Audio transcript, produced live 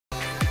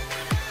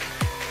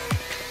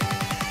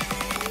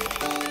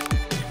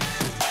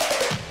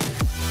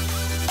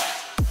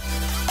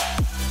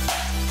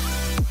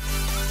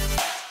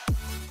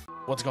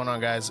What's going on,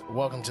 guys?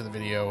 Welcome to the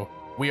video.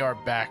 We are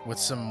back with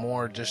some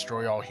more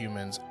Destroy All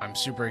Humans. I'm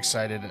super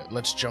excited.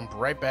 Let's jump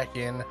right back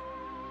in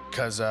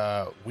because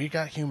we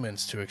got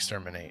humans to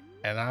exterminate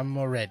and I'm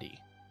ready.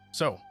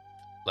 So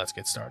let's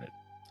get started.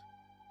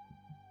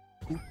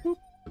 All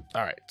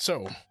right,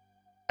 so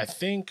I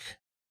think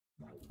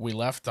we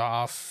left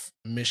off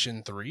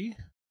mission 3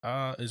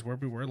 is where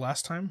we were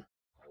last time.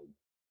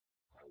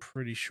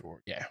 Pretty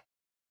sure. Yeah,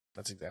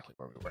 that's exactly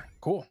where we were.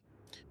 Cool.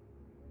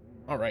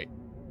 All right.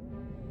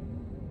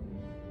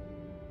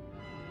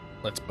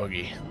 Let's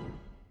boogie.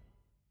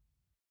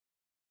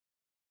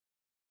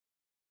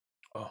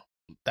 Oh,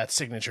 that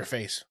signature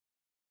face.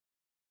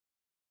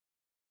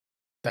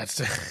 That's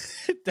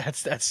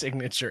that's that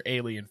signature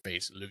alien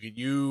face. Look at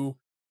you.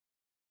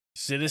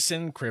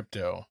 Citizen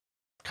Crypto.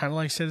 Kind of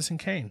like Citizen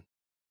Kane.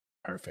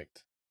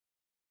 Perfect.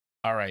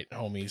 All right,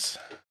 homies.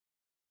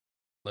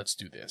 Let's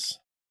do this.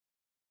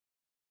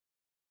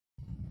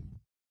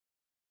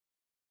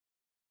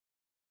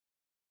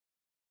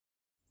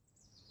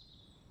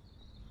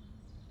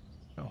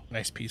 Oh,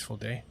 nice peaceful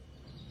day.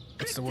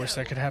 What's the worst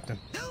that could happen?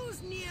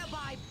 Those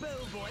nearby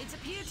bovoids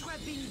appear to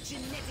have been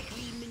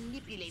genetically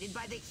manipulated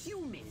by the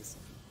humans.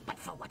 But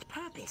for what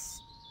purpose?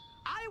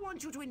 I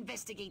want you to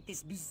investigate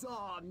this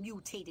bizarre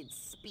mutated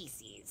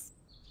species.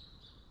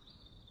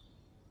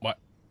 What?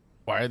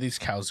 Why are these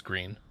cows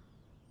green?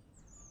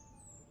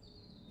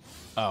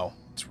 Oh,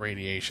 it's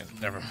radiation.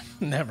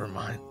 Never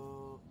mind.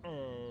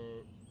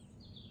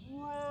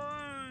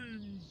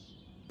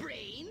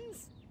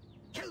 Brains?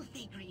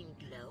 Healthy green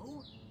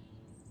glow?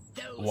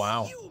 Those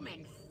Wow.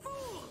 human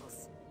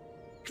fools!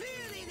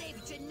 Clearly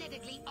they've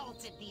genetically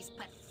altered these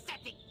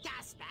pathetic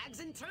gas bags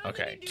and turned them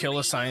Okay, into kill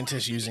a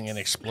scientist using an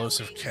exploding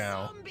explosive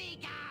cow. zombie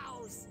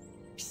cows.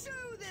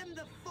 Show them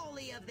the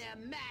folly of their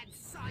mad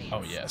science.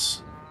 Oh,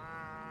 yes.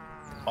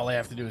 All I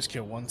have to do is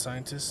kill one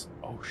scientist.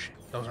 Oh, shit.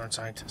 Those aren't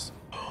scientists.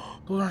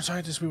 Those aren't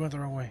scientists. We went the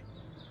wrong way.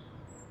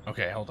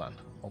 Okay, hold on.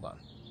 Hold on.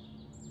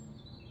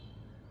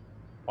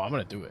 Oh, I'm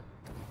going to do it.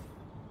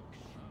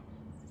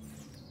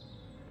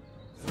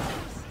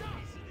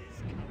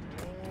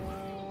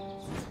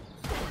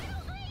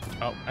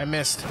 Oh, I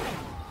missed.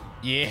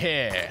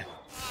 Yeah.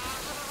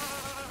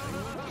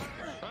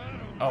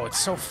 Oh, it's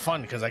so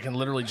fun because I can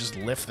literally just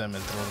lift them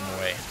and throw them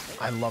away.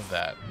 I love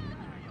that.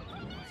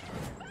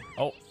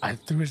 Oh, I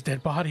threw his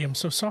dead body. I'm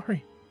so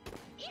sorry.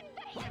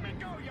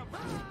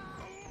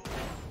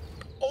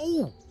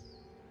 Oh!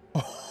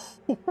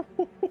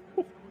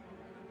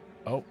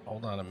 Oh,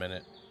 hold on a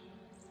minute.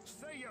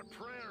 Say your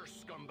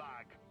prayers,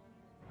 scumbag.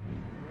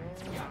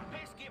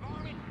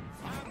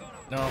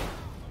 No.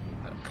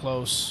 Not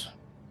close.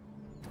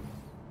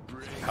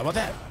 How about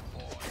that?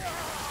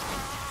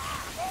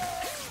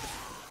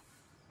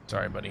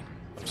 Sorry, buddy.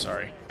 I'm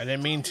sorry. I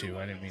didn't mean to.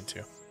 I didn't mean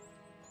to.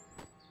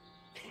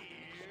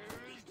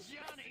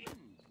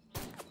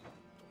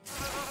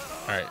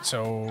 Alright,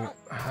 so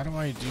how do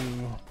I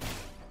do...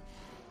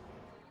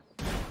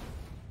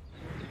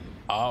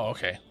 Oh,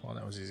 okay. Well,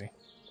 that was easy.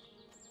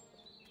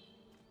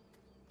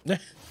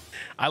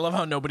 I love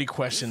how nobody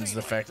questions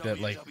the fact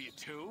that, like,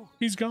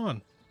 he's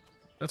gone.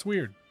 That's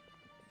weird.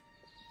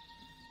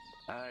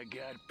 I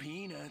got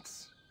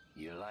peanuts.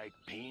 You like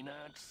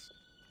peanuts?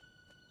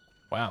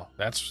 Wow,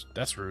 that's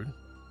rude.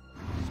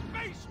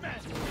 Spaceman,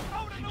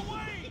 out of the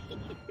way!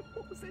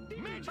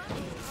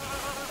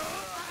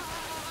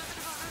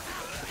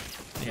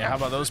 Yeah, how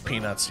about those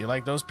peanuts? You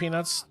like those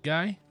peanuts,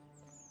 guy?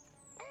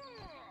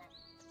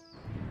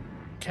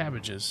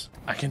 Cabbages.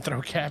 I can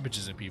throw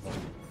cabbages at people.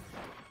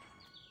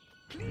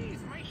 Please,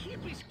 my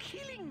hip is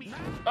killing me.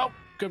 Oh,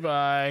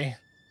 goodbye.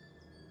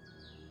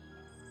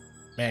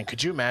 Man,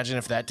 could you imagine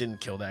if that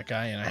didn't kill that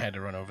guy and I had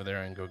to run over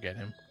there and go get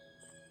him?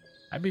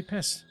 I'd be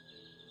pissed.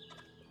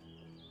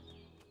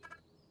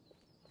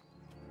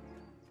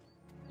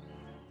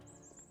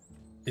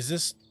 Is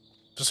this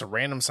just a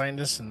random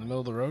scientist in the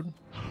middle of the road?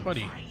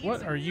 Buddy,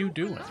 what are you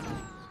doing?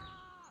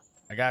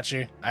 I got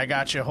you. I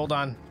got you. Hold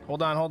on.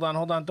 Hold on. Hold on.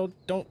 Hold on.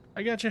 Don't.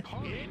 I got you.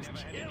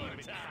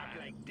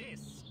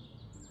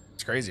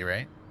 It's crazy,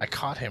 right? I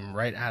caught him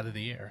right out of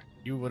the air.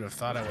 You would have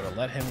thought I would have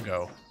let him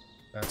go.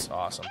 That's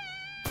awesome.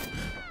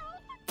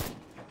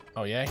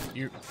 Oh, yeah?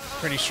 You're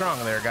pretty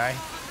strong there, guy.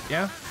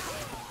 Yeah?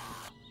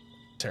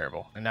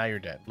 Terrible. And now you're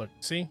dead. Look,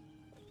 see?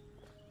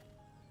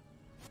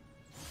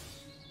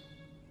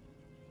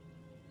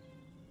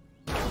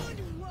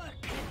 Good work,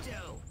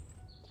 Crypto.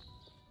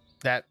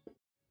 That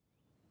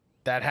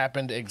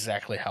happened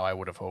exactly how I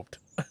would have hoped.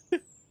 Space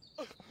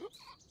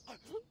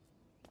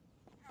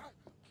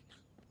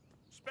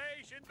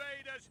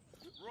invaders,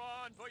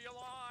 run for your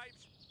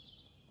lives.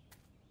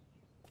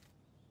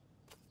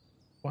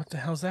 What the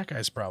hell's that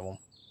guy's problem?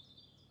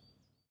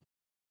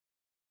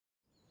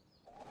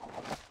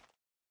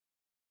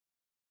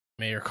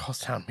 Mayor calls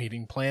town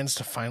meeting, plans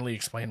to finally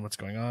explain what's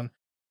going on.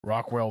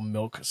 Rockwell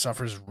Milk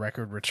suffers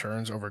record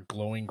returns over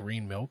glowing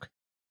green milk.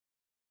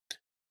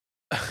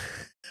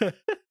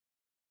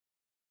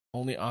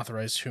 Only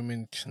authorized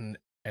human can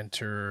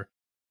enter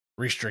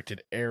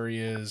restricted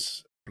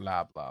areas.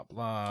 Blah, blah,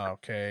 blah.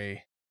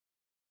 Okay.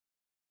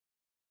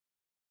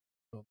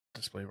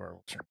 Display bar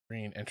will turn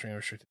green. Entering a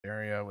restricted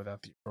area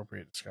without the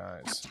appropriate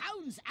disguise. The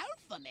town's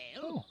alpha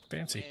male? Oh,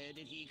 fancy. Where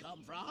did he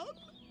come from?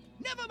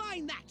 Never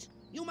mind that.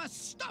 You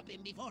must stop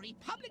him before he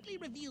publicly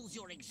reveals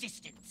your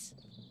existence.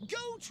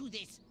 Go to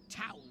this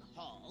town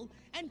hall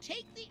and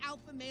take the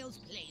alpha male's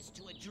place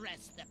to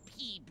address the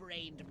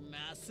pea-brained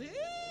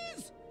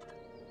masses.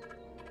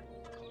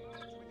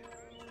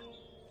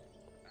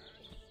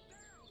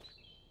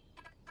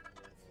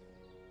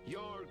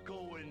 You're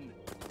going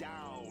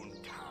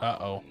downtown.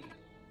 Uh-oh.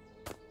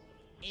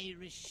 A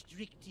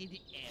restricted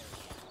area.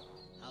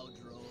 How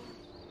droll.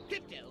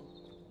 Crypto,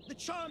 the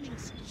charming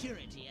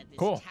security at this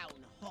Cool. town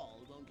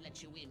hall won't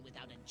let you in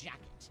without a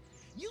jacket.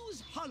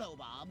 Use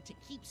Holobob to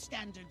keep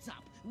standards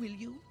up, will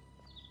you?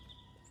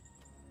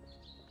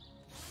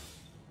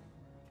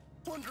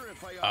 Wonder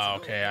if I Oh,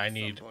 okay, I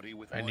need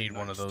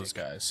one of those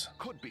guys.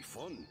 Could be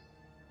fun.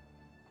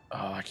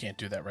 Oh, I can't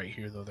do that right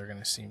here though. They're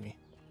gonna see me.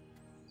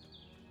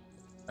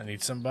 I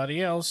need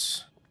somebody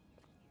else.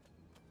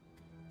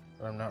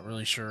 But I'm not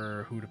really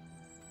sure who to.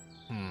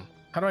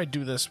 How do I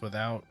do this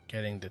without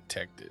getting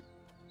detected?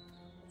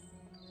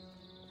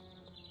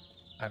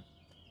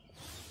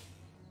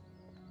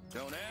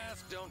 Don't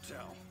ask, don't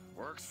tell.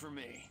 Works for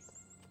me.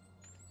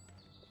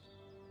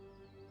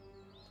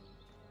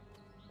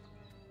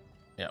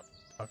 Yep.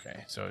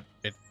 Okay. So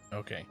it.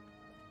 Okay.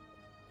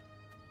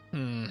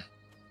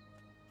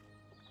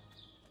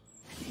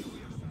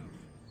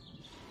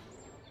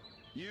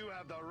 You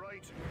have the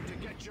right to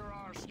get your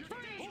arse.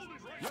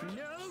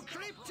 No,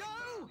 Crypto!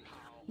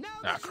 Now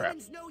Ah, the crap.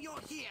 humans know you're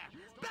here.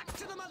 Back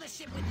to the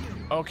mothership with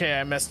you. Okay,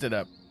 I messed it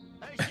up.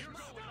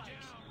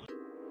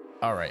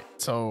 All right,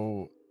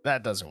 so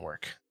that doesn't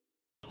work.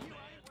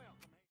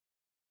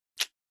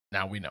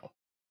 Now we know.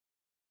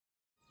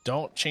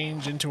 Don't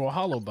change into a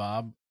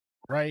Holobob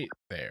right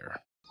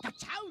there. The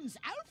town's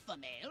alpha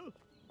male?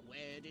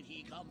 Where did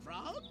he come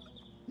from?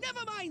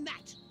 Never mind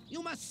that.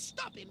 You must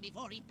stop him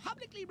before he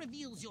publicly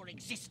reveals your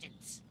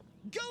existence.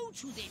 Go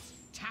to this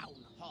town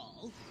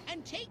hall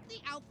and take the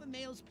alpha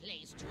male's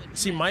place to address.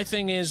 See, my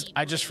thing is,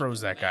 I just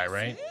froze that guy,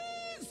 right?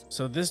 masses.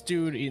 So this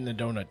dude eating the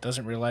donut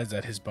doesn't realize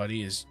that his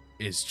buddy is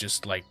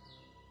just like,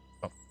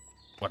 oh,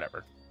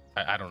 whatever.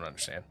 I don't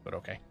understand, but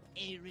okay.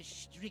 A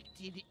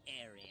restricted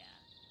area.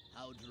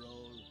 How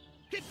droll.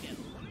 Crypto,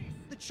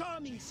 the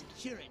charming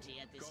security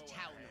at this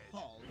town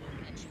hall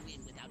won't let you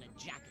in without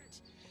a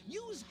jacket.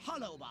 Use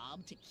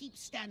Holobob to keep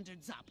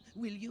standards up,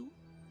 will you?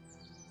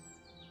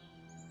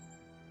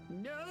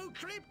 No,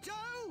 Crypto!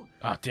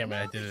 Oh, damn it,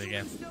 I Now did the it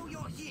again. humans know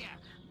you're here.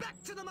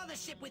 Back to the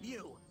mothership with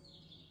you.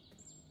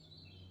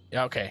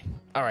 Yeah, okay.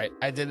 All right,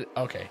 I did it.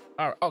 Okay.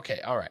 Okay,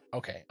 all right.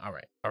 Okay, all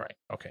right. All right.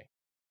 Okay.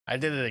 I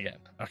did it again.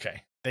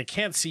 Okay. They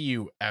can't see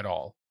you at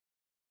all.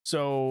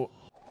 So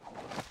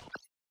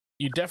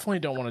you definitely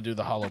don't want to do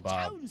the Holobob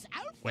Town's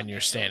alpha when you're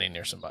male. standing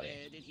near somebody.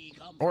 Where did he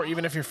come Or from?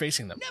 even if you're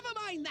facing them. Never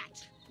mind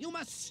that. You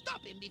must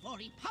stop him before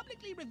he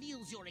publicly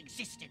reveals your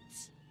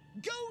existence.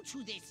 Go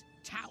to this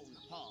town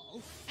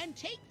hall and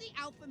take the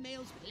alpha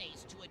male's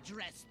place to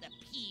address the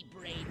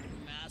pea-brained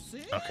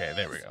masses. Okay,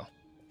 there we go.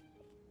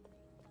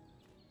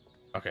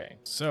 Okay,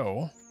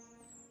 so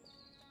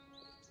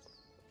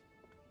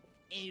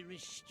A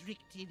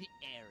restricted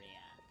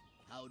area.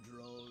 How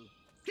droll.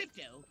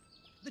 Crypto,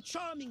 the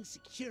charming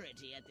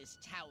security at this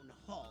town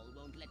hall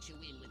won't let you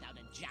in without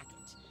a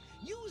jacket.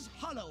 Use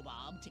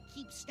Holobob to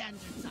keep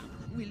standards up,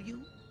 will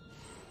you?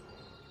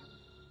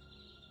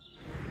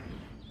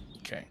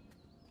 okay.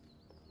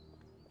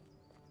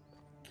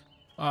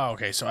 Oh,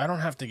 okay, so I don't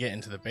have to get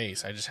into the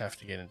base. I just have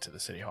to get into the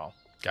city hall.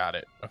 Got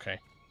it. Okay.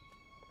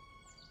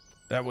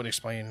 That would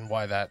explain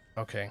why that.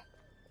 Okay.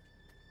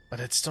 But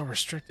it's still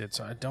restricted,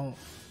 so I don't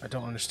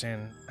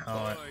understand how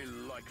I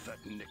like that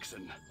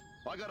Nixon.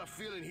 I got a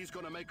feeling he's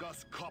gonna make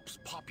us cops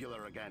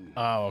popular again.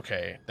 Oh,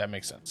 okay. That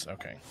makes sense.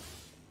 Okay.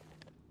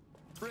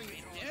 Bring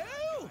it.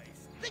 No!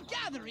 The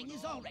gathering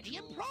is already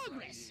in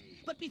progress.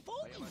 But before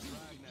we do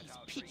these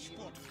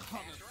pitchfork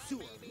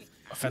connoisseurs,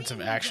 Offensive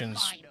we need to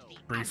actions find the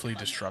briefly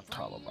alpha disrupt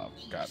male.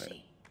 Holobob. Got it.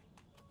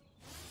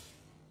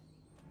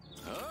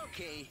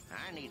 Okay,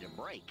 I need a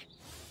break.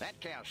 That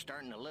cow's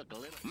starting to look a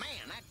little... Man,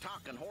 that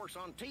talking horse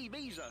on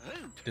TV's a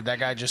hoot. Did that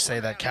guy just say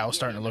that cow's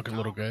starting to look a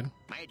little good?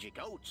 Magic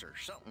oats or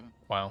something.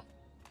 Wow.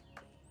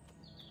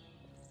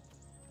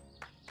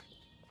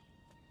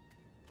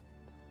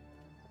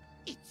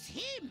 It's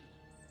him!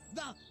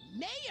 The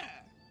mayor!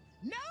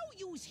 Now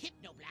use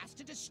Hypnoblast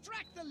to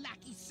distract the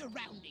lackeys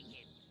surrounding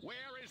him. Where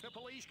is the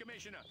police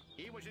commissioner?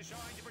 He was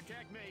assigned to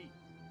protect me.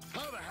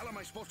 How the hell am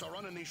I supposed to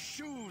run in these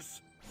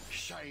shoes?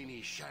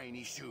 Shiny,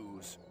 shiny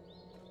shoes.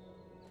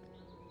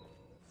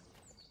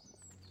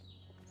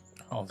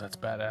 Oh, that's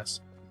badass.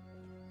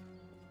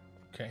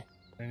 Okay.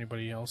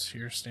 Anybody else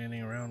here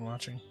standing around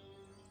watching?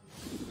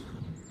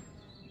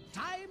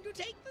 Time to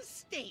take the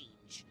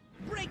stage.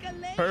 Break a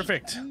leg,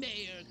 Perfect.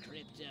 Mayor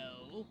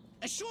Crypto.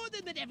 Assure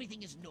them that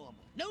everything is normal.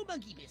 No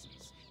monkey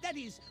business. That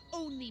is,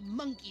 only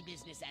monkey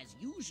business as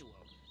usual.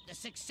 The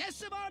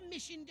success of our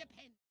mission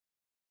depends...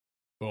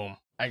 Boom.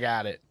 I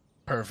got it.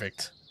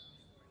 Perfect.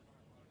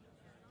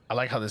 I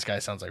like how this guy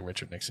sounds like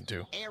Richard Nixon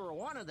too. Every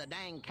one of the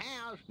dang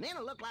cows, then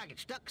it looked like it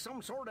stuck some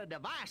sort of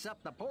device up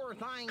the poor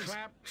thing's...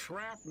 Clap,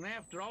 trap, and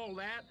after all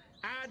that,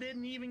 I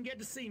didn't even get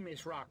to see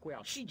Miss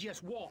Rockwell. She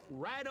just walked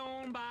right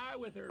on by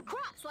with her...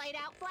 Crops laid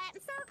out flat in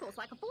circles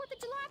like a 4th of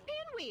July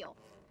pinwheel.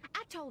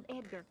 I told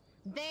Edgar,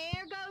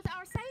 there goes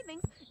our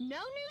savings. No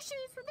new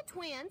shoes for the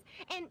twins,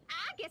 and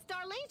I guess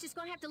Darlene's just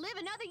gonna have to live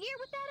another year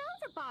with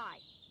that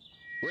overbite.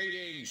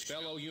 Greetings,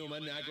 fellow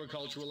human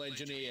agricultural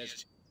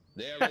engineers.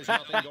 There is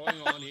nothing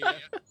going on here.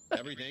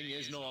 Everything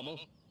is normal.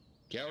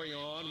 Carry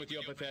on with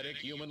your pathetic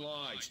human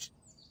lives.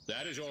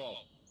 That is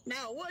all.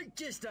 Now, wait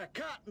just a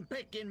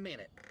cotton-picking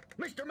minute.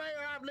 Mr.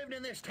 Mayor, I've lived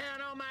in this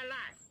town all my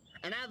life,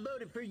 and I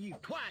voted for you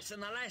twice in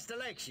the last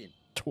election.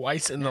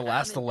 Twice in the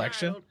last I'm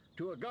election? entitled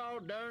to a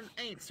god-darn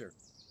answer.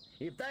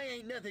 If there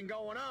ain't nothing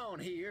going on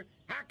here,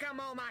 how come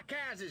all my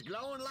cows is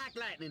glowing like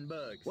lightning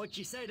bugs? What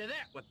you say to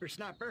that,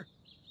 whippersnapper?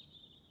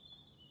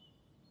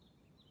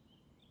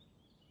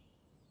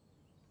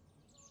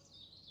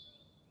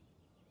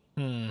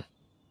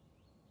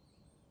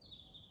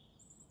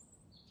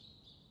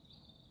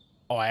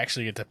 Oh, I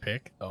actually get to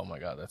pick? Oh my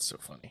god, that's so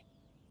funny.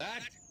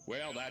 That?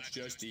 Well, that's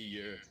just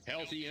the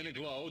healthy inner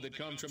glow that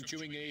comes from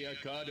chewing a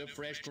cud of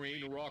fresh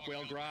green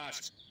Rockwell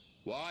grass.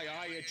 Why,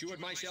 I chew it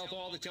myself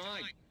all the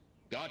time.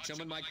 Got some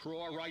in my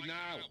craw right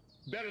now.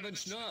 Better than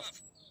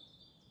snuff.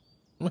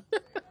 I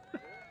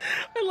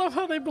love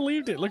how they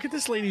believed it. Look at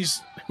this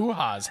lady's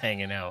hoo-ha's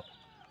hanging out.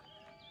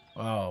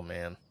 Oh,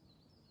 man.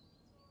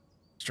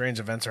 Strange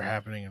events are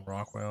happening in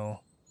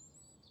Rockwell.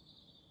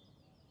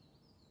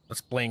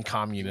 Let's blame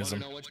communism.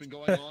 You want to know what's been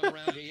going on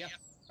around here?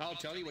 I'll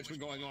tell you what's been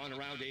going on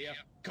around here.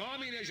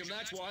 Communism,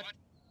 that's what.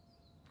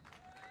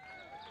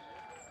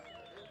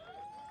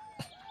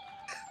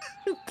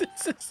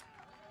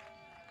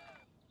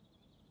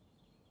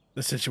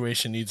 The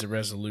situation needs a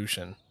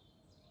resolution.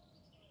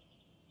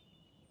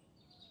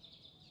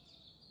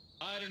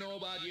 I don't know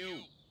about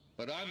you,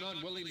 but I'm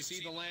not willing to see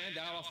the land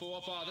our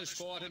forefathers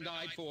fought and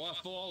died for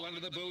fall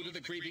under the boot of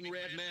the creeping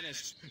red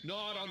menace.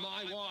 Not on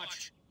my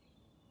watch.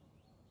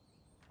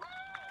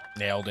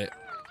 Nailed it.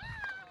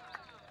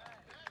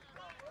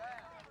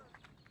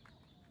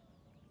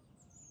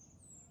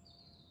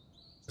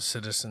 The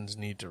citizens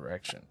need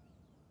direction.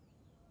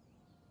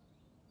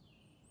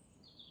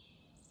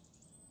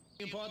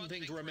 The important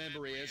thing to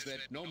remember is that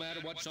no matter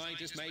what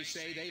scientists may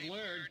say they've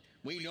learned,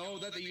 we know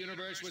that the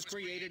universe was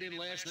created in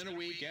less than a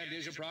week and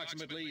is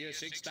approximately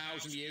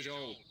 6,000 years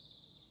old.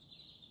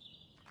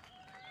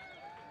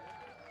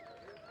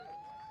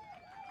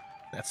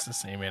 That's the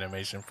same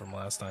animation from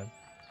last time.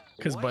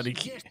 Because Buddy...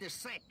 Just a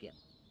second.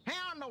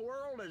 How in the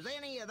world does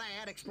any of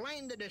that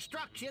explain the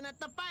destruction at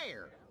the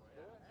fair?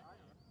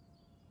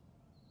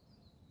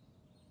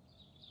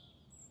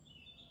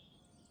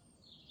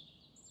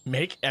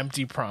 Make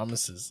empty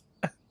promises.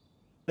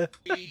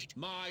 Read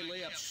my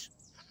lips.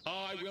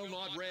 I will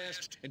not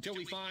rest until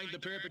we find the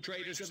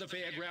perpetrators of the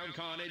fairground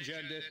carnage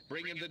and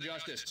bring them to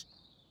justice.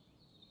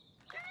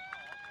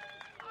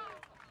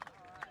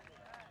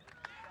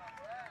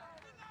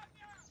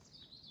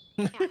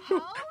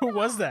 Who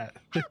was that?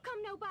 How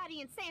come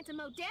nobody in Santa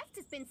Modeste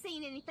has been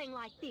seeing anything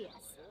like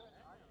this?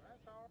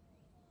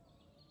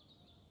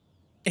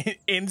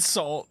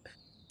 Insult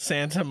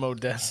Santa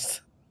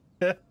Modeste.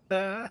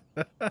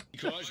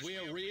 Because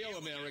we're real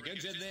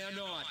Americans and they're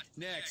not.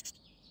 Next.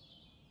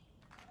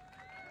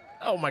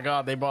 Oh my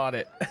god, they bought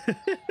it.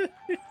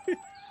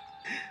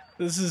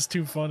 This is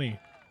too funny.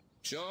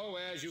 So,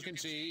 as you can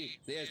see,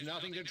 there's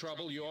nothing to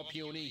trouble your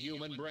puny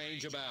human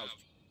brains about.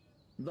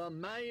 The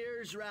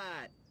mayor's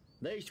right.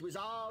 This was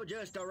all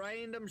just a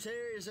random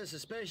series of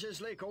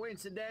suspiciously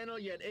coincidental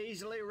yet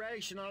easily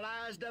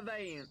rationalized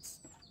events.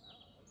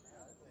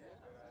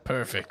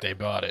 Perfect, they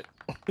bought it.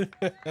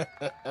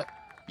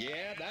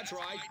 Yeah, that's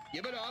right.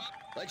 Give it up.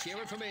 Let's hear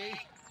it for me.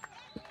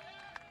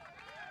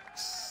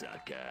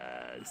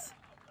 Suckers.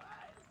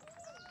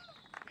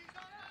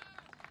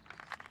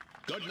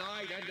 Good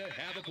night and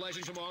have a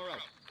pleasant tomorrow.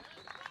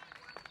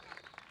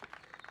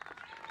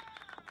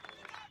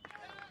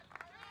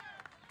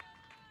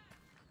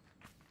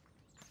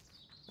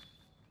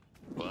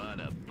 What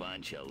a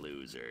bunch of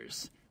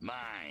losers.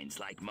 Minds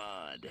like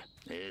mud.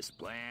 This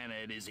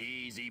planet is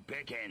easy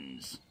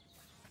pickings.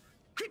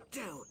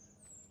 Crypto,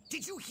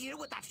 did you hear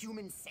what that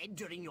human said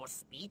during your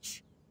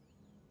speech?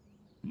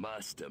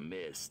 Must have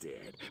missed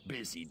it.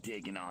 Busy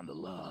digging on the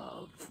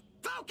love.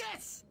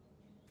 Focus!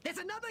 There's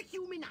another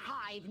human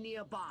hive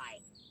nearby.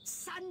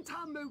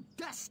 Santa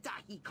Modesta,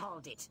 he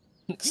called it.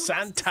 You must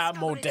Santa discover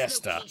its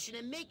Modesta. location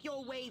and make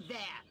your way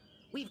there.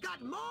 We've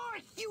got more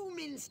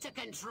humans to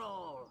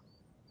control.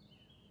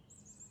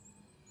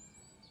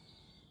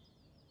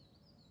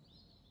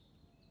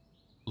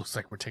 Looks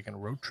like we're taking a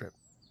road trip.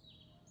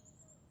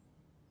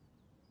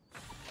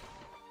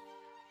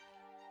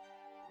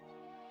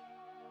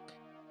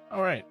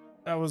 All right,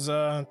 that was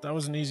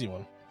an easy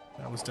one.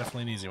 That was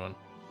definitely an easy one.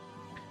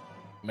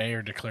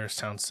 Mayor declares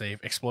town safe.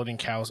 Exploding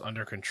cows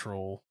under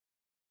control.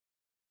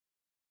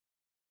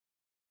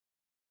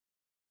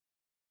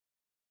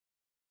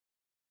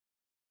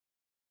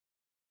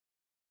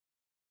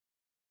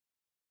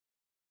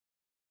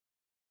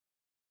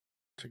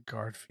 to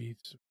guard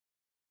feeds.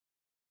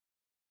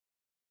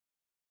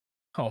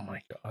 Oh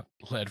my god.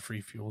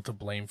 Lead-free fuel to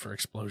blame for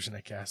explosion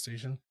at gas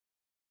station.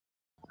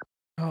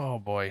 Oh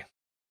boy.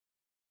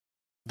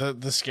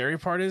 The scary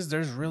part is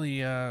there's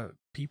really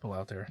people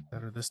out there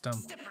that are this dumb.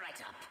 Step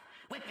right up.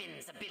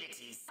 Weapons,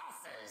 abilities,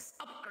 saucers,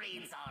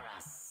 upgrades are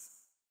us.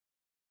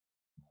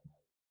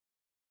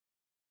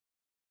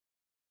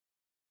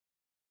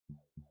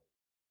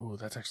 Ooh,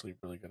 that's actually a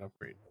really good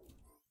upgrade.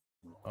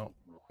 Oh,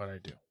 what'd I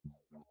do?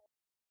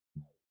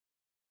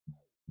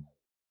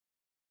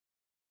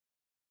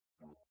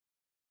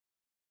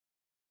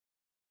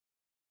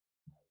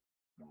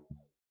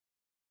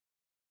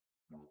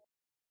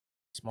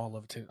 Small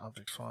levitated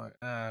objects fly.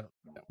 No.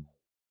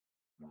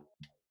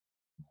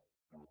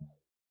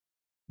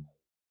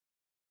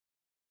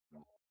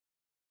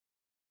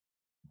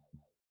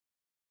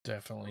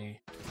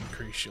 Definitely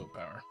increase shield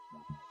power.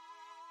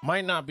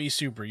 Might not be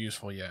super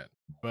useful yet,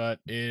 but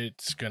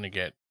it's gonna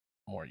get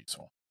more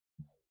useful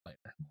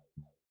later.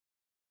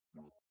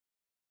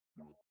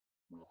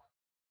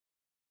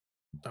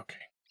 Okay.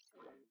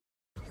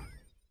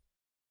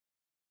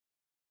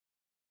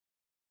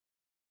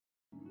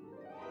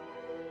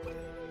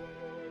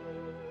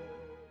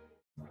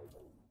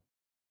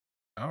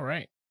 All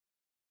right.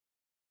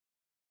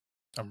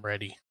 I'm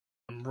ready.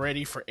 I'm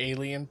ready for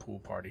Alien Pool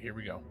Party. Here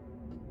we go.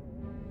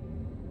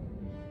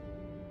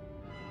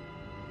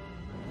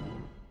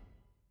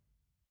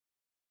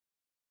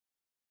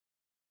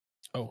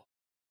 Oh,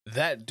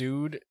 that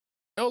dude.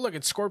 Oh, look,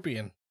 it's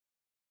Scorpion.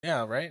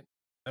 Yeah, right?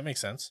 That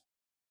makes sense.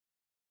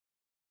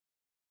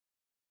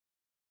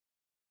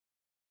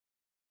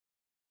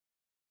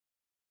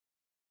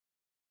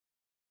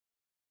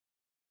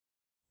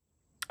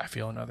 I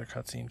feel another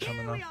cutscene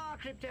coming up. Here we are,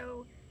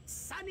 Crypto.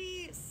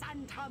 Sunny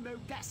Santa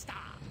Modesta.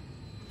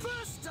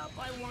 First up,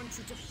 I want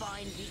you to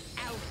find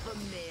the alpha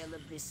male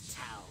of this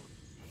town.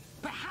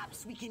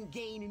 Perhaps we can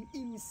gain an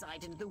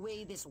insight into the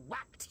way this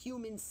whacked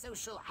human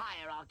social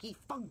hierarchy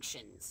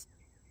functions.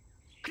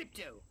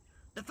 Crypto,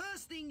 the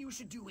first thing you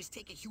should do is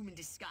take a human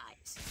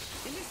disguise.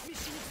 In this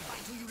mission, it's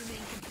vital you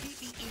remain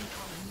completely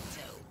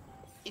incognito.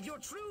 If your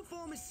true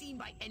form is seen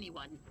by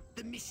anyone,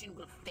 the mission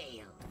will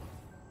fail.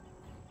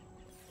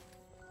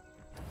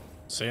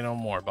 Say no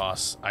more,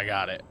 boss. I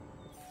got it.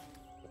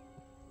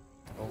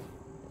 Oh.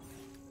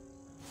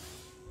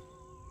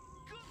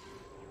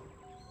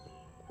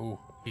 Ooh,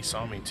 he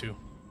saw me too.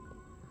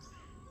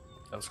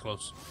 That was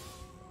close.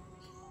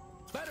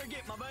 Better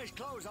get my best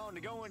clothes on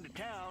to go into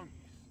town.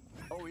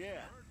 Oh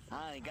yeah,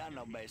 I ain't got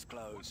no best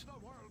clothes.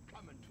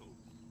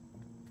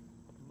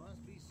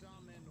 Must be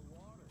some in the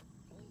water.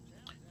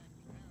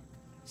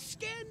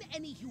 Scan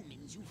any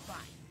humans you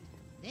find.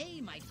 They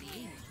might be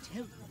able to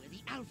tell you where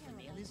the alpha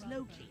male is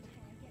located.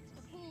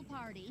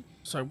 Party.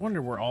 So I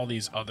wonder where all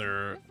these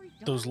other,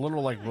 those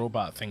little like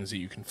robot things that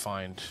you can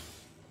find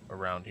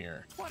around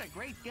here. What a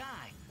great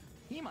guy.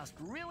 He must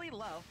really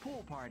love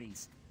pool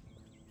parties.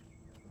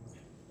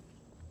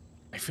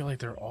 I feel like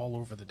they're all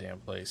over the damn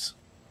place.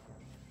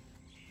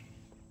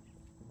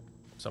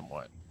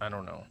 Somewhat. I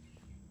don't know.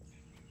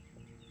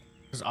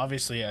 Because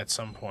obviously at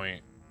some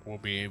point we'll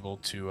be able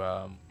to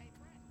I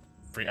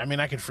mean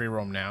I could free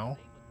roam now,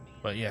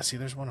 but yeah, see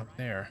there's one up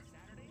there.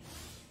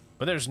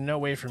 But there's no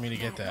way for me to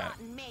get that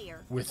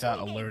without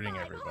alerting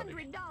everybody.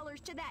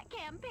 $500 to that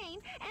campaign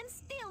and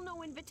still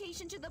no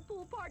invitation to the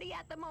pool party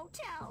at the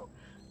motel.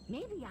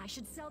 Maybe I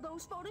should sell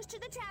those photos to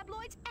the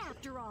tabloids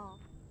after all.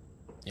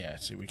 Yeah,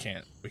 see we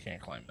can't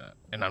climb that.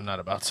 And I'm not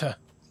about to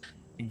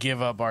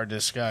give up our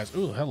disguise.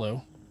 Ooh,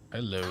 hello.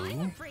 Hello.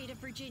 I'm afraid of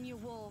Virginia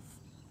Woolf.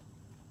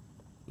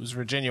 Who's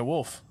Virginia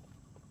Woolf?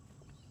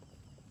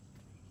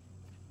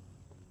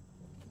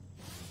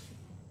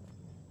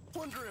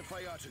 Wonder if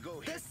I ought to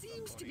go. There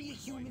seems to be a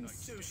human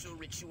social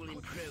ritual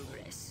in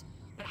progress.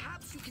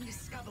 Perhaps you can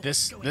discover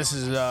This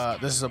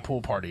is a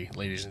pool party,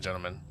 ladies and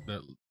gentlemen.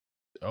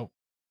 Oh.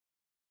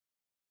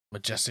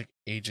 Majestic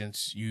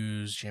agents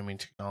use jamming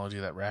technology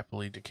that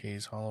rapidly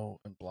decays hollow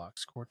and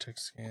blocks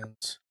cortex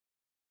scans.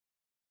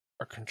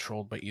 Are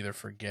controlled by either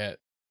forget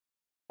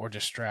or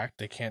distract.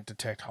 They can't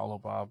detect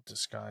holobob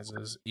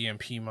disguises.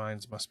 EMP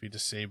mines must be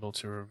disabled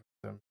to remove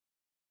them.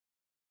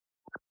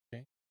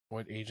 Okay.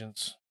 Void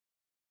agents.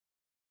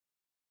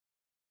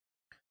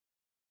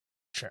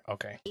 Sure.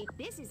 Okay. If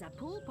this is a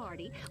pool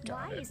party,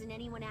 Got why it. isn't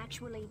anyone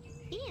actually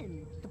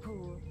in the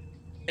pool?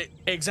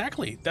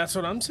 Exactly. That's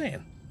what I'm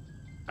saying.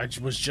 I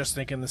was just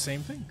thinking the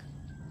same thing.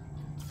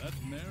 That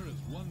mayor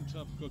is one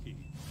tough cookie.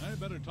 I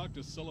better talk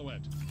to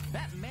Silhouette.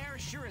 That mayor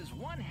sure is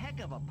one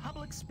heck of a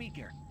public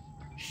speaker.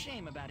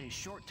 Shame about his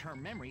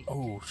short-term memory.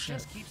 Oh shit.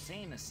 Just keeps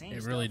saying the same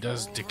It really stuff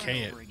does over decay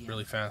and it over again.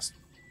 really fast.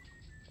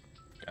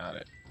 Got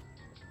it.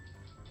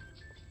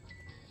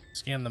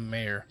 Scan the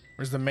mayor.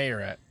 Where's the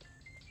mayor at?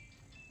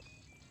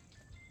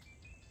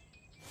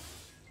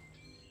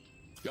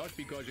 Just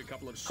because a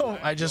couple of Oh,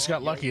 I just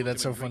got slack-jawed lucky. yokels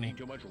That's so have been funny.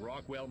 drinking too much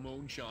Rockwell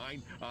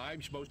moonshine,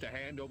 I'm supposed to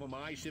hand over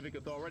my civic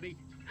authority?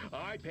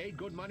 I paid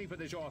good money for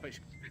this office.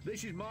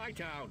 This is my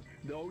town.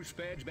 Those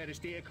feds better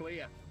steer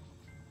clear.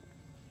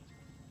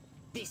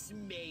 This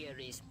mayor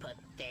is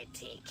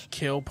pathetic.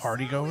 Kill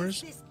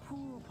partygoers? So is this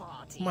pool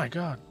party. Oh my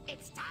god.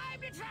 It's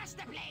time to trash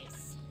the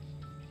place.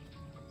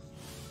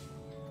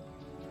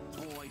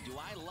 Boy, do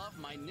I love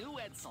my new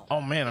Edsel.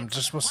 Oh man, I'm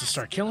just supposed to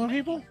start killing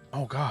people?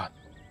 Oh god.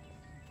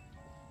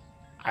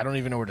 I don't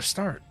even know where to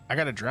start. I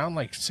gotta drown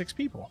like 6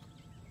 people.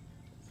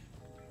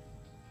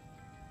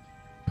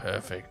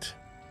 Perfect.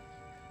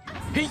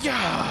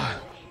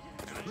 Hiya!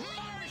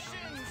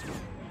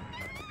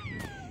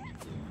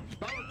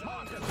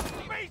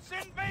 Space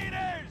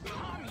invaders!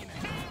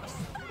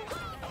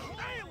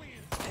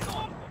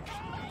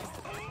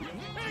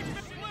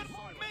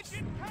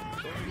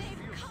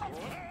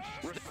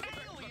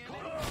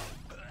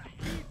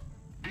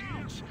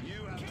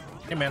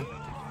 Hey man.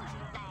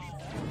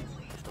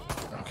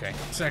 Okay,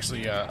 it's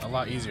actually a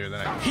lot easier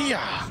than I.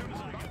 Hiya!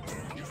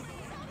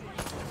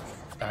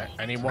 Alright,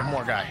 I need one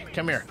more guy.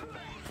 Come here.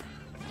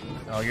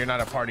 Oh, you're not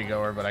a party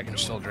goer, but I can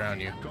still drown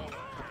you.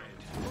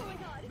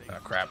 Oh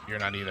crap, you're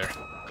not either.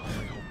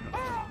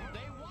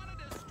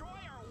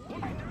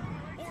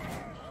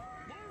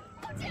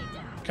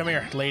 Come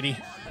here, lady.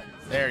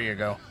 There you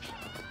go.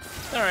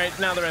 Alright,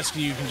 now the rest of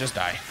you can just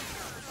die.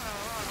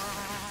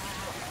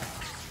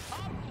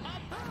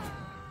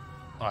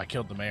 Oh, I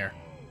killed the mayor.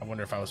 I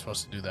wonder if I was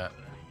supposed to do that.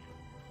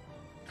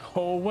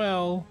 Oh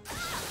well.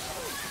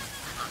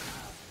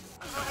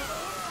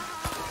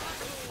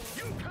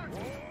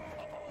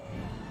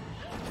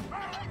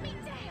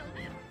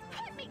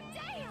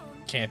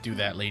 Can't do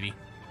that, lady.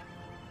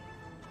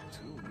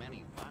 Too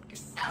many vodka.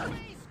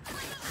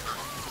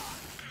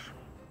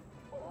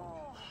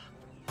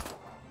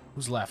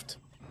 Who's left?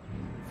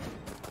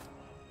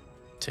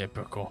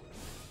 Typical.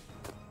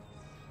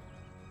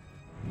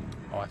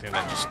 Oh, I think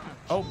that just...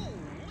 Oh!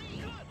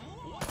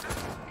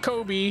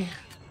 Kobe!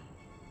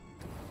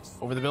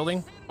 Over the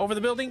building? Over the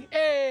building?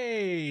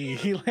 Hey!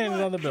 He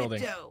landed on the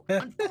building.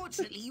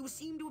 Unfortunately, you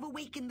seem to have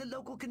awakened the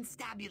local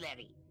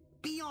constabulary.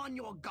 Be on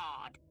your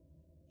guard.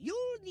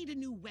 You'll need a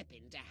new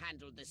weapon to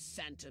handle the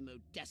Santa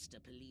Modesta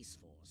police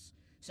force.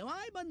 So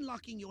I'm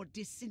unlocking your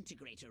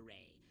disintegrator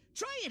ray.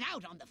 Try it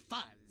out on the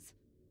fuzz.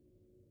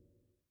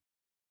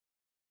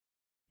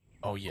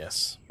 Oh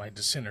yes, my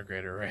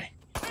disintegrator ray.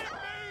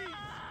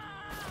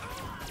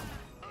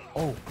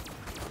 Oh.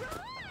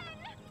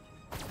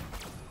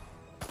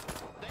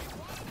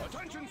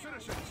 Attention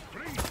citizens,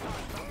 please.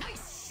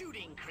 Nice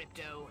shooting,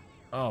 Crypto.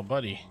 Oh,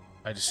 buddy.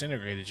 I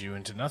disintegrated you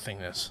into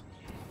nothingness.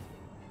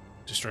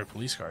 Destroy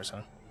police cars,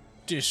 huh?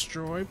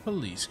 Destroy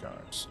police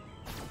cars.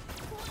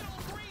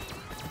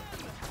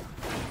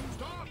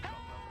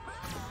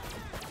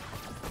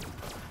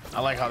 I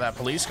like how that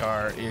police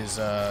car is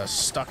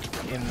stuck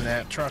in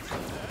that truck.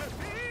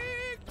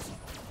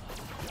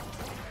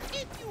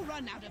 If you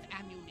run out of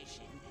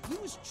ammunition,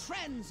 use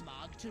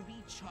transmog to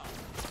recharge.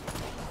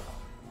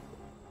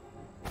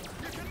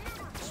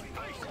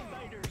 Space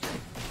invaders.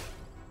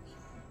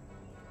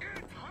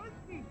 It's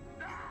hunting.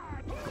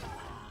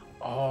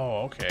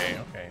 Oh, okay,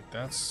 okay.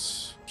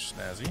 That's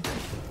snazzy.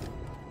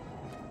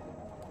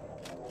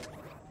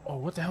 Oh,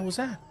 what the hell was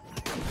that?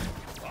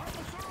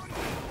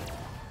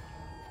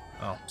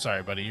 Oh,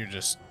 sorry, buddy. You're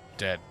just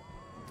dead.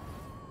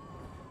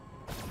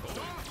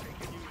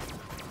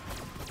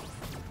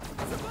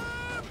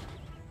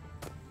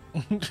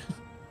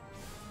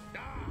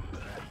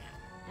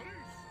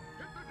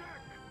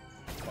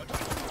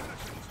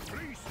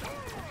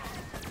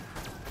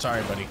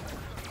 Sorry, buddy.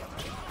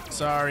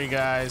 Sorry,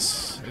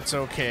 guys. It's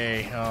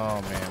okay.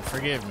 Oh, man.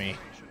 Forgive me.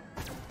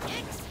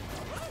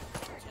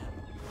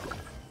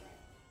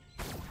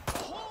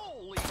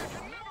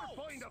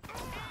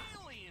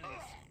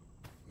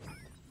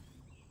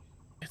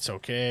 It's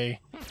okay.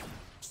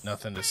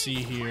 Nothing to see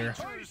here.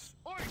 Ice,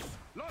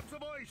 lots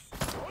of ice.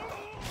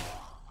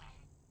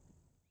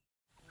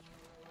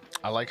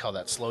 I like how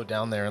that slowed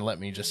down there and let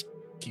me just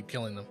keep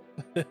killing them.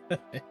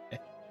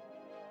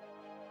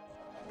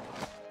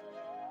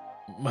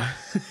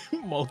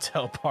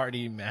 Motel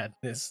party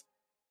madness.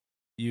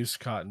 Use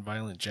cotton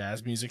violent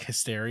jazz music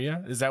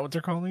hysteria. Is that what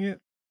they're calling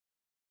it?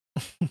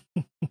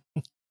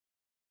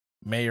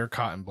 Mayor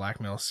Cotton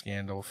blackmail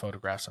scandal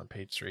photographs on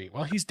page 3.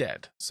 Well, he's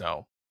dead,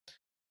 so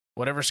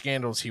whatever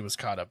scandals he was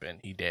caught up in,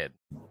 he did.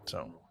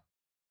 So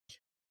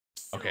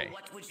okay. So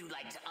what would you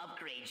like to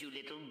upgrade, you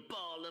little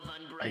ball of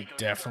I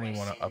definitely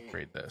want to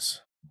upgrade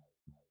this.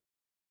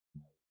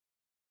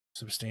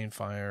 Sustained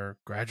fire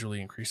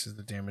gradually increases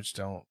the damage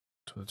dealt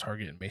to the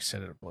target and may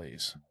set it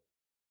ablaze.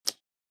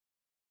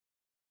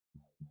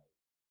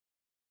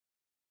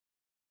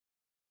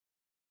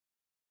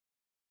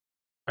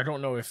 I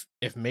don't know if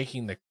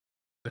making the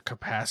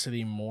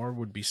capacity more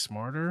would be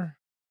smarter.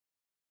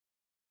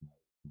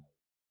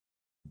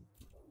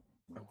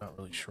 I'm not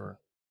really sure.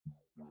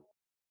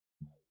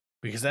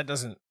 Because that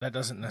doesn't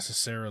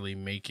necessarily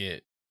make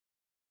it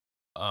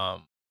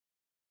well,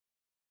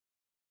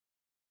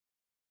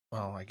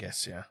 I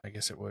guess yeah, I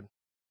guess it would.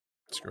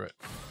 Screw it.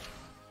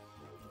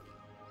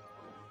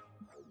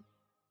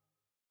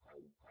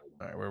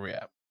 All right, where are we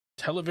at?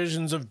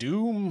 Televisions of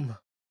Doom.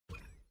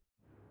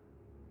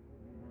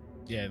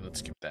 Yeah, let's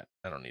skip that.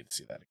 I don't need to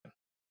see that again.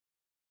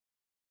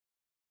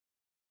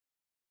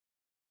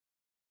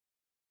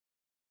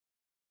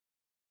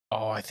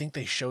 Oh, I think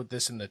they showed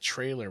this in the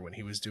trailer when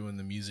he was doing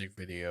the music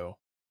video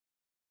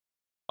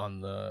on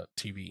the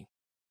TV.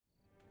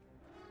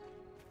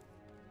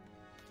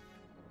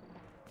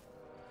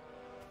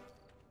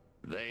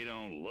 They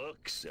don't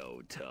look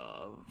so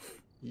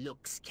tough.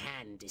 Looks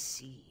can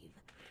deceive.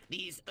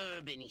 These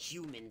urban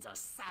humans are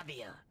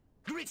savvier,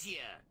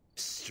 grittier,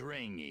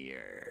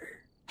 Stringier.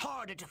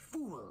 harder to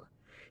fool.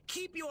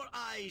 Keep your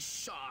eyes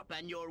sharp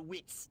and your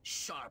wits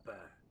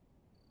sharper.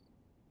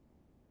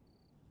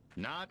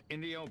 Not in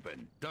the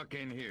open. Duck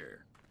in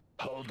here.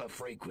 Hold the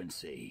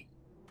frequency.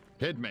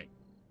 Hit me.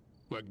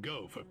 We're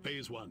go for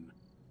phase 1.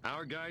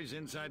 Our guys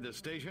inside the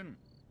station?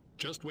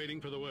 Just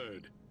waiting for the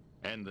word.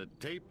 And the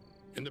tape?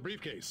 In the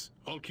briefcase,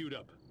 all queued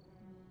up.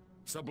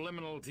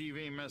 Subliminal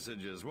TV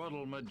messages.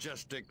 What'll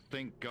Majestic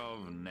think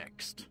of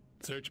next?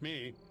 Search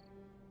me.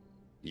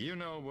 You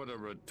know what a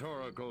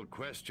rhetorical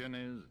question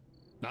is?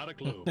 Not a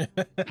clue.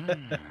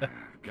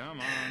 Come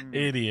on.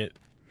 Idiot.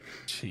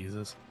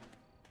 Jesus.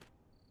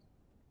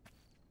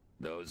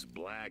 Those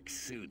black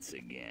suits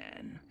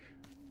again.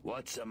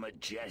 What's a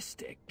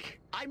Majestic?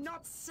 I'm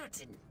not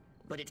certain,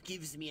 but it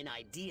gives me an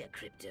idea,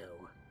 Crypto.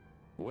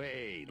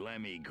 Wait,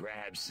 let me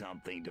grab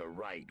something to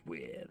write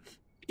with.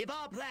 If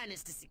our plan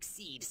is to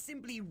succeed,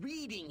 simply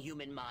reading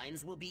human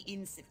minds will be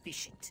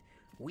insufficient.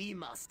 We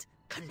must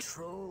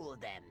control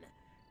them.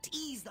 To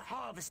ease the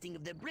harvesting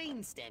of their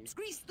brainstems,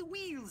 grease the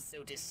wheels,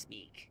 so to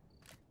speak.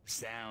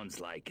 Sounds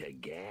like a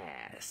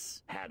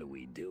gas. How do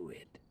we do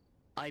it?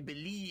 I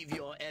believe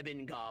your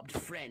ebon-garbed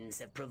friends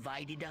have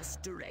provided us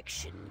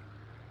direction.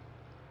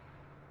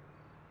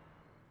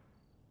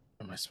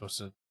 Am I supposed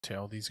to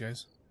tail these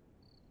guys?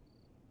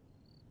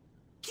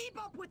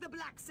 Keep up with the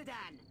black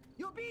sedan!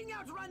 You're being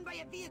outrun by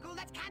a vehicle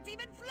that can't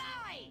even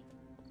fly!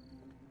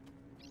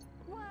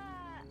 What?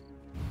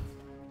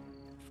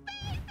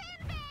 Space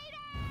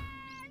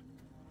invaders!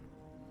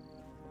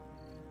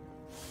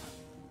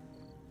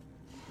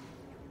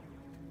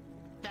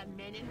 The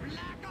men in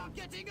black are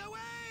getting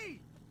away!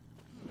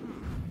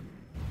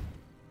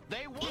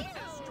 They want to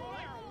destroy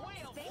our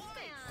way of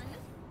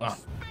life.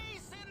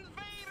 Space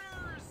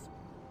invaders!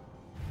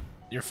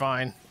 You're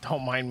fine.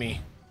 Don't mind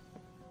me.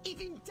 If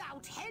in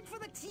doubt, head for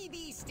the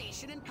TV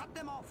station and cut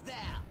them off there.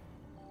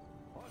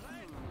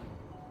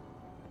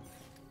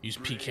 Use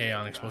PK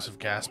on explosive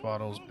gas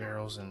bottles,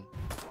 barrels, and...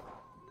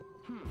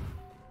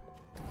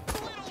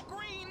 Little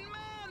green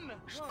men!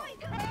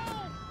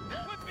 Help!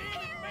 We're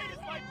being invaded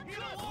by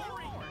Peter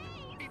Warrior!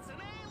 It's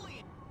an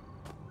alien!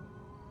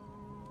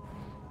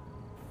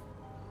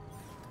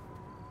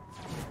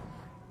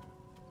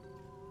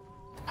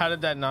 How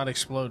did that not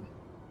explode?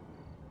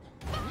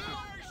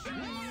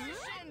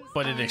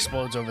 But it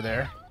explodes over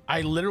there.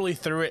 I literally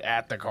threw it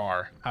at the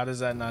car. How does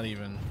that not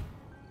even...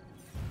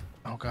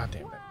 Oh, god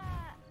damn it.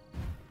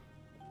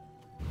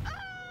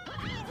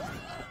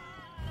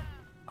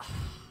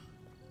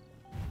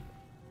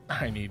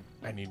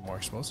 I need more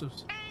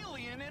explosives.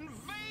 Alien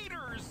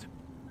invaders!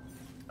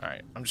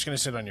 Alright, I'm just gonna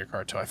sit on your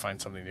car till I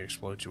find something to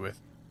explode you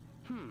with.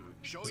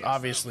 'Cause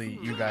obviously,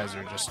 you guys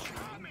are just...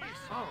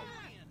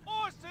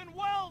 Orson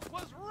Welles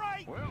was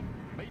right!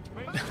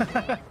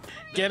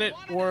 Get it?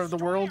 War of the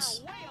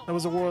Worlds? That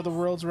was a War of the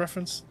Worlds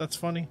reference? That's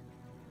funny.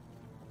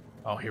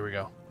 Oh, here we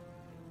go.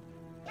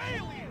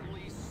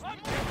 Aliens! I'm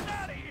getting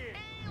out of here!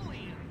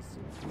 Aliens!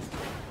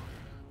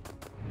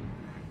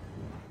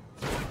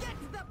 Forget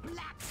the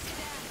black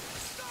sedan!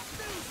 Stop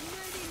those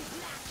men in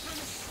black from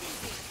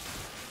escaping!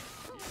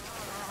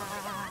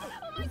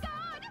 Oh my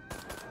god!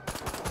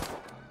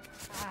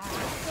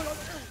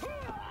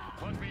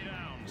 Put me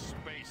down,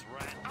 space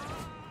rat.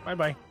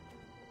 Bye-bye.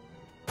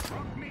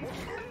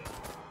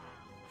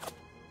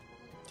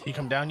 Did he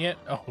come down yet?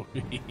 Oh,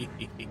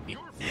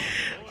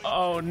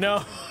 oh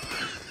no.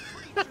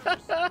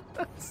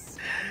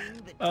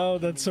 Oh,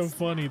 that's so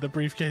funny. The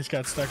briefcase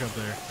got stuck up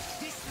there.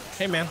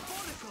 Hey, man.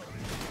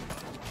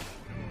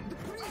 The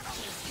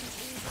briefcase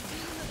contains a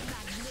beam of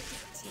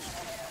magnetic tape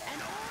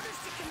and orders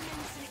to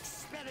commence an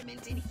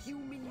experiment in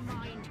human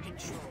mind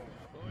control.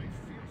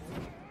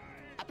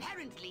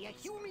 Apparently, a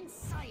human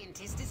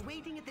scientist is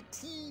waiting at the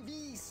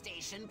TV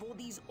station for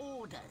these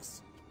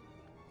orders.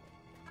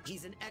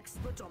 He's an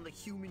expert on the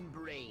human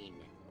brain.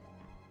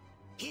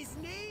 His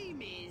name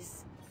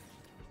is...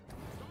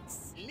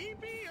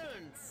 Sleepy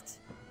Ernst.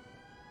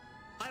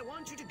 I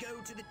want you to go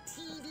to the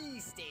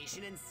TV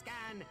station and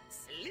scan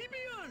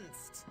Sleepy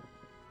Ernst.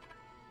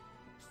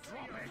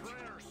 Drop it!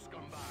 Rare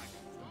scumbag!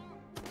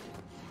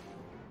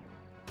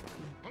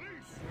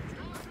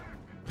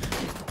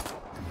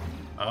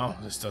 Oh,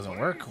 this doesn't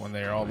work when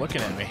they're all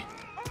looking at me.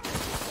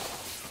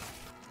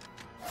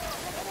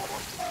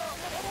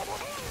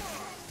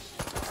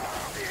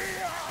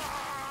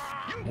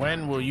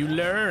 When will you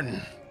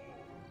learn?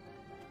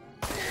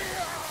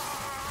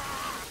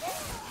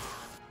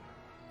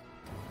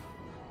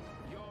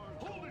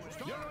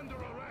 You're under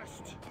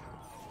arrest!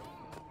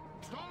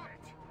 Stop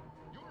it!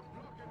 You're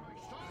blocking my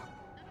stop!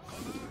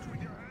 Come out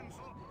with your hands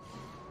up!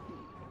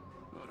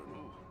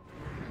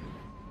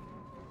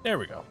 There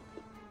we go.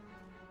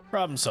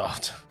 Problem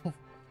solved.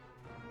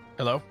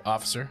 Hello,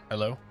 officer.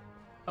 Hello.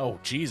 Oh,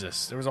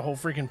 Jesus. There was a whole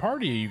freaking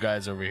party of you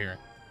guys over here.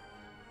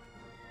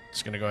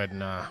 Just gonna go ahead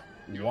and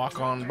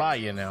walk on by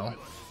you now.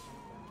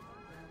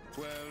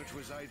 Well, it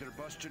was either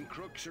busting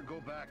crooks or go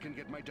back and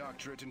get my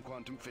doctorate in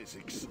quantum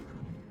physics.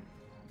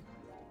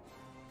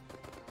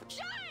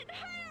 Giant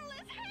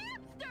hairless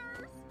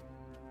hamsters!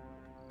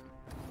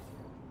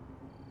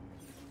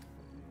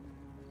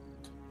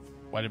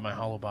 Why did my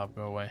holobob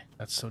go away?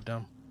 That's so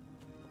dumb.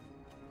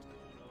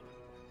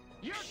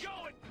 You're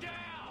going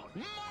down!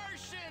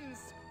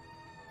 Martians!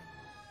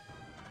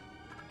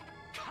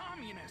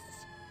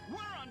 Communists!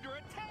 We're under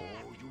attack!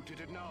 Oh, you did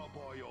it now,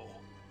 boyo.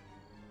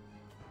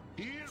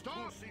 Here,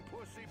 pussy,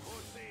 pussy,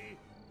 pussy.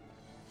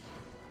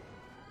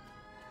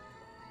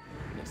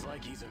 It's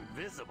like he's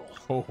invisible.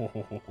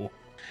 Oh,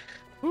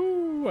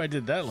 ooh, I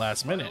did that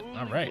last minute.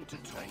 All right.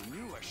 I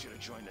knew I should have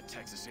joined the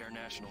Texas Air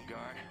National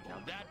Guard. Now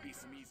that'd be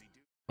some easy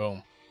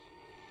Boom.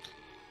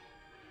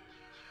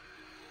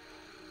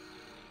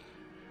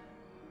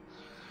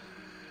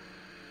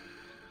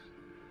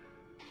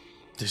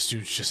 This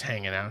dude's just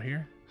hanging out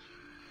here.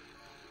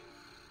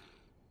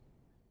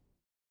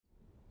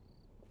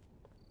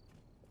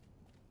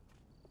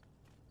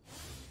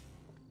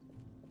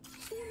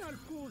 Soon I'll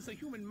prove the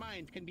human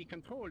mind can be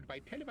controlled by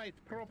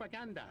televised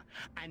propaganda.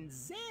 And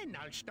then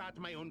I'll start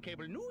my own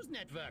cable news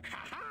network.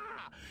 Ha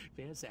ha!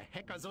 Where the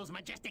heck are those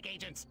majestic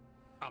agents?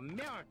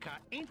 America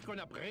ain't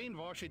gonna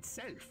brainwash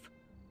itself.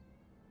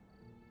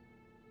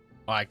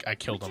 Oh, I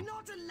killed him. We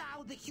cannot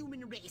allow the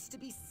human race to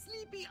be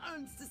Sleepy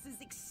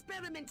Ernst's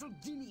experimental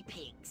guinea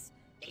pigs.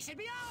 They should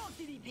be our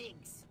guinea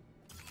pigs.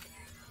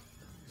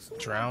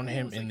 Drown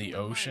him in the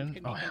ocean?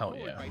 Oh, hell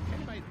yeah. By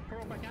televised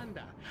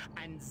propaganda.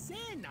 And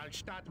then I'll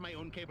start my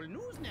own cable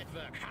news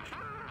network. Ha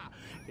ha!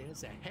 Where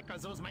the heck are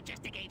those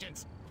majestic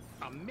agents?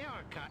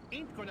 America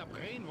ain't gonna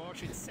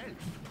brainwash itself.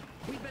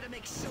 We better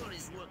make sure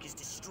his work is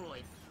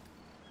destroyed.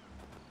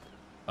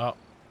 Oh.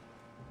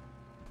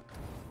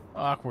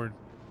 Awkward.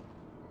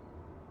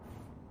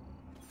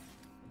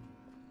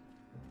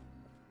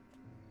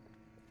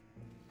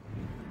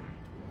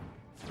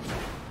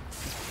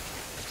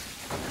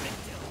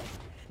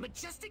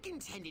 Majestic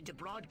intended to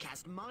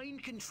broadcast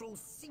mind control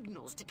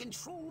signals to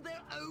control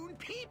their own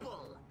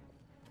people.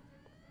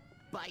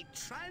 By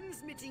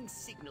transmitting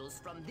signals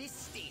from this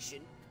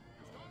station,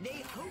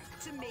 they hope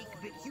to make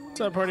the human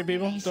What's up, party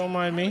people? Don't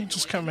mind me.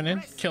 Just coming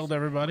in. Killed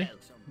everybody.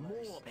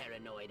 More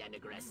paranoid and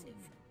aggressive.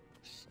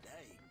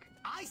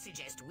 I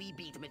suggest we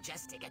beat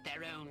Majestic at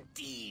their own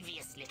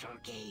devious little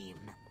game.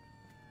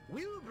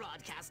 We'll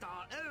broadcast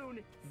our own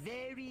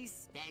very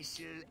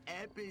special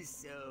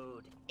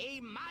episode.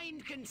 A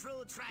mind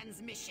control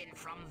transmission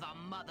from the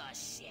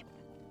mothership.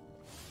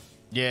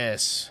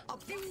 Yes.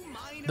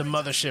 The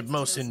mothership,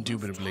 most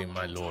indubitably,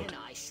 my lord.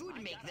 I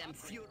should make them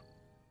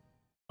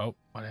Oh,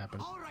 what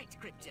happened? All right,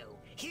 Crypto.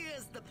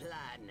 Here's the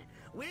plan.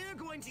 We're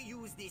going to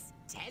use this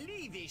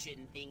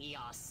television thingy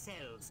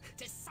ourselves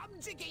to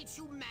subjugate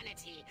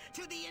humanity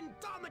to the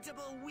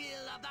indomitable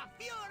will of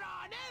the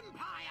Furon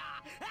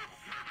Empire.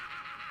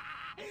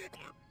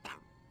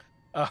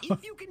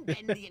 If you can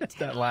bend the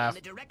antenna in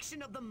the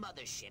direction of the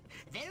mothership,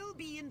 they'll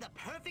be in the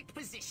perfect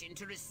position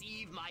to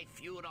receive my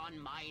Furon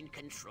mind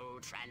control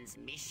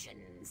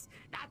transmissions.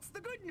 That's the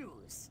good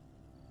news.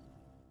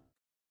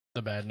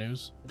 The bad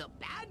news? The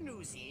bad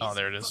news is, oh,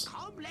 there it is. For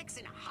complex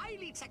and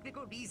highly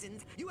technical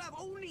reasons, you have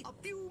only a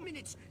few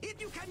minutes. If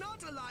you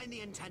cannot align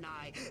the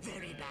antennae,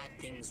 very bad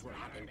things will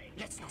happen.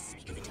 Let's not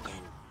speak of it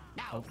again.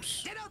 Now,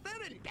 get out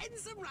there and bend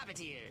some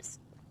rabbit ears.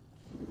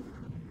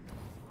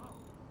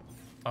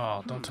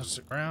 Oh, don't touch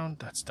the ground.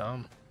 That's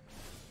dumb.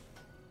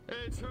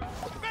 It's her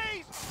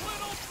face,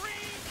 little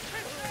green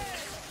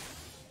kisses!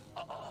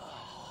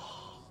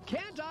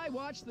 Can't I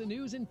watch the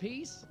news in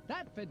peace?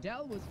 That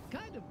Fidel was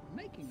kind of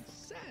making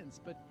sense,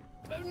 but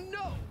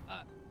no!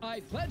 I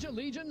pledge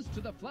allegiance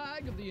to the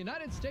flag of the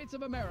United States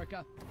of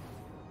America.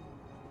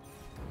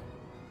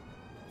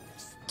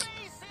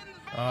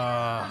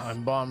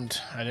 I'm bummed.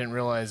 I didn't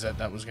realize that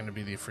that was going to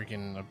be the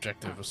freaking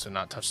objective, was to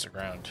not touch the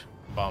ground.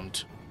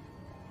 Bummed.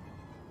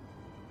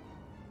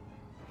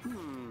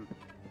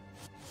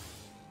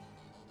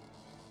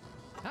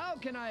 How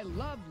can I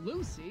love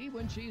Lucy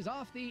when she's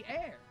off the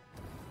air?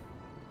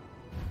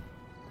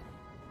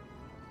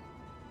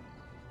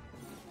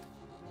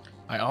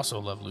 I also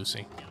love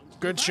Lucy.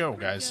 Good show,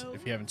 guys,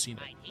 if you haven't seen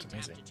it. It's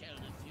amazing.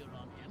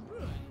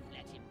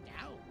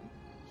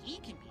 He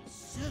can be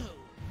so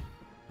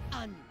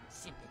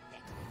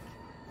unsympathetic.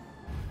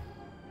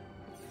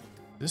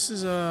 This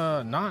is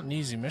not an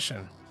easy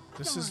mission.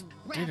 This is,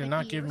 they did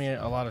not give me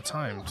a lot of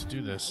time to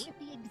do this. If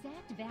the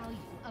exact value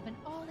of an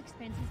all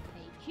expenses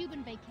paid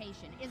Cuban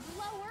vacation is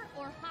lower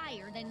or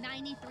higher than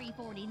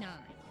 $93.49.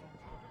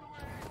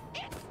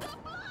 It's the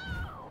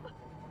blow!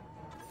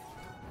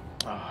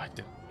 Oh, I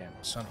did it again.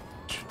 Son of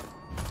a bitch.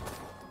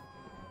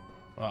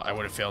 Well, I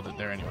would have failed it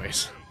there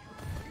anyways.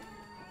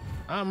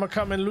 I'm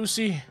a-coming,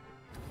 Lucy.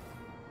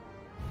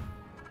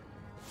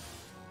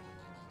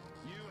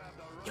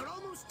 You're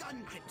almost Almost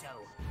done, Crypto.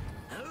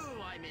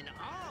 Oh, I'm in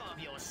awe of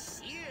your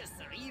sheer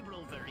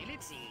cerebral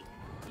virility.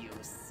 You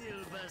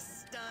silver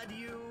stud,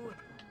 you.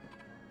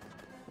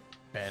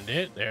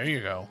 Bandit, there you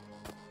go.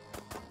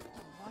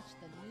 Watch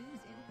the news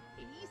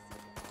in peace.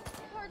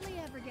 I hardly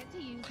ever get to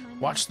use my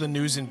Watch the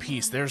news in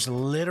peace. There's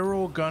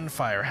literal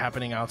gunfire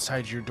happening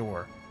outside your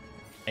door,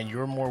 and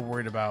you're more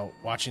worried about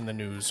watching the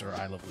news or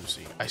I Love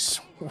Lucy. I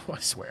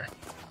swear.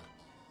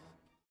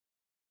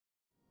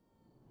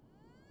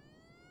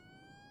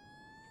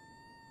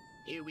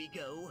 Here we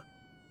go.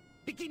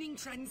 Beginning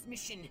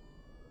transmission.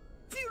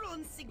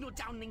 Furon signal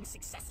downlink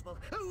successful.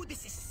 Oh,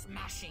 this is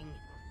smashing.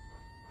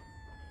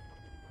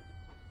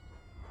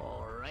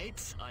 All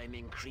right, I'm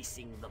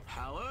increasing the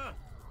power.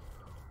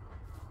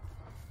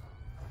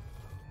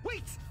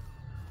 Wait!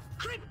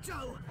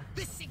 Crypto!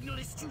 The signal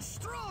is too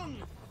strong!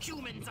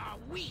 Humans are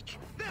weak!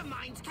 Their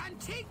minds can't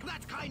take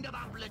that kind of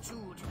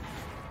amplitude!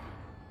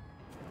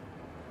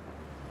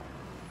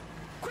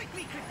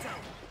 Quickly, Crypto!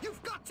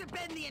 You've got to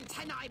bend the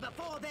antennae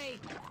before they...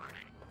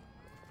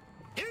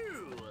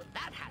 Ooh,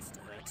 that has to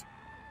hurt.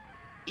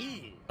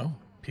 Ew. Oh,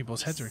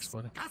 people's heads are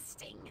exploding.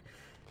 Disgusting.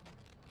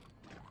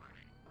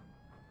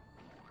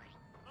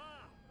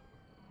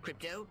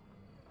 Crypto?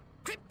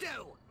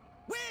 Crypto!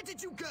 Where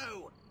did you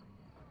go?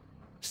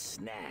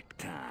 Snack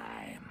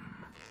time.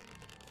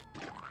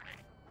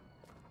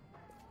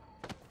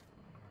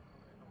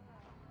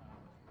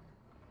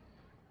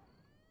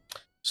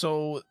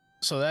 So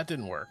that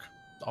didn't work.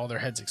 All their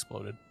heads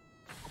exploded.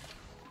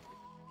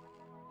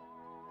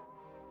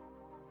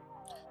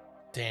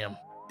 Damn.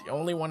 The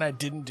only one I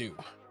didn't do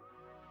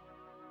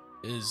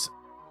is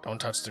don't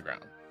touch the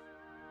ground.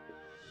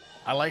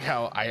 I like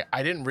how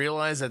I didn't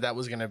realize that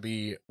was going to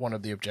be one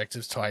of the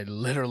objectives till I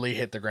literally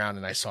hit the ground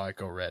and I saw it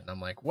go red. And I'm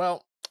like,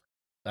 well,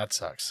 that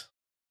sucks.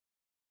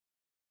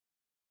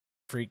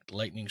 Freak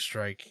lightning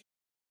strike.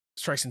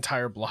 Strikes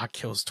entire block,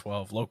 kills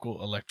 12.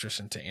 Local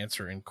electrician to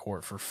answer in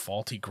court for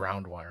faulty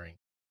ground wiring.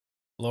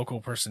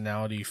 Local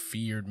personality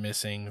feared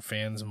missing.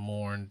 Fans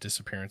mourn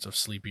disappearance of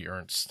Sleepy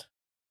Ernst.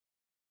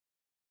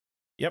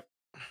 Yep.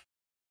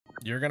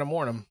 You're going to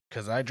mourn him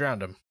because I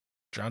drowned him.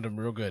 Drowned him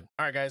real good.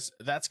 All right, guys,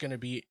 that's going to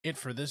be it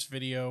for this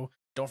video.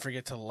 Don't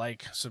forget to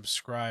like,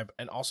 subscribe,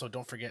 and also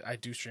don't forget I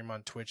do stream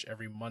on Twitch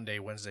every Monday,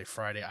 Wednesday,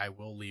 Friday. I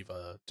will leave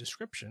a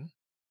description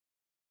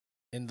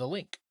in the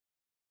link.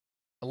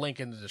 A link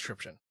in the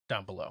description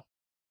down below.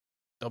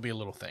 There'll be a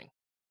little thing.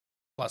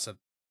 Plus,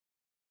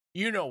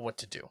 you know what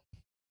to do.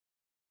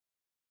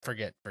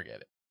 Forget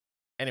it.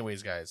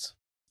 Anyways, guys,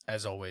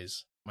 as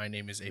always, my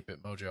name is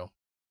 8-Bit Mojo.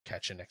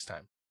 Catch you next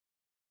time.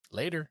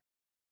 Later.